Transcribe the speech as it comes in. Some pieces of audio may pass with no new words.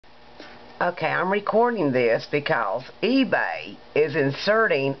Okay, I'm recording this because eBay is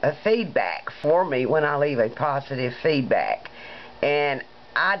inserting a feedback for me when I leave a positive feedback. And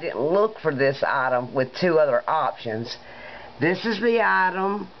I didn't look for this item with two other options. This is the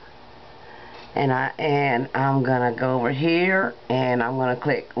item, and I'm gonna go over here and I'm gonna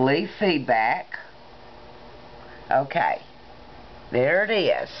click leave feedback. Okay, there it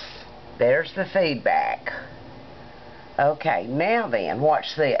is. There's the feedback. Okay, now then,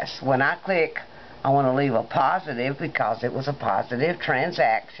 watch this. When I click, I want to leave a positive because it was a positive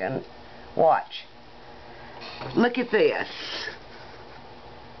transaction. Watch. Look at this.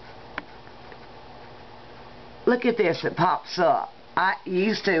 Look at this, it pops up. I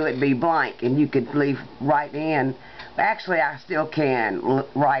used to, it'd be blank and you could leave right in. Actually, I still can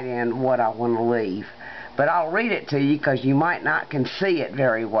write in what I want to leave. But I'll read it to you because you might not can see it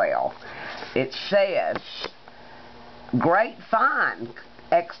very well. It says, "Great find!"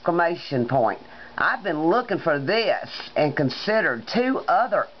 exclamation point. I've been looking for this and considered two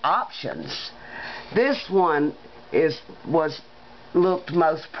other options. This one looked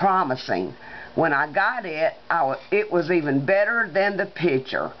most promising. When I got it, it was even better than the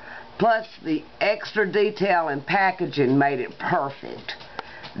picture. Plus, the extra detail and packaging made it perfect.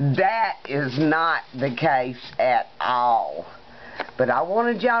 That is not the case at all. But I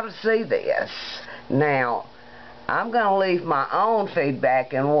wanted y'all to see this. Now, I'm going to leave my own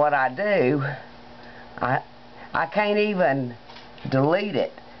feedback in what I do. I can't even delete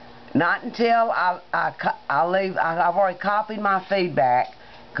it. Not until I've already copied my feedback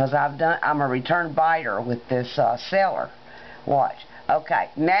because I'm a return biter with this seller. Watch. Okay,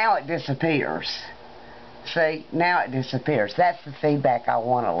 now it disappears. See, now it disappears. That's the feedback I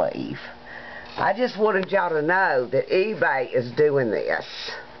want to leave. I just wanted y'all to know that eBay is doing this.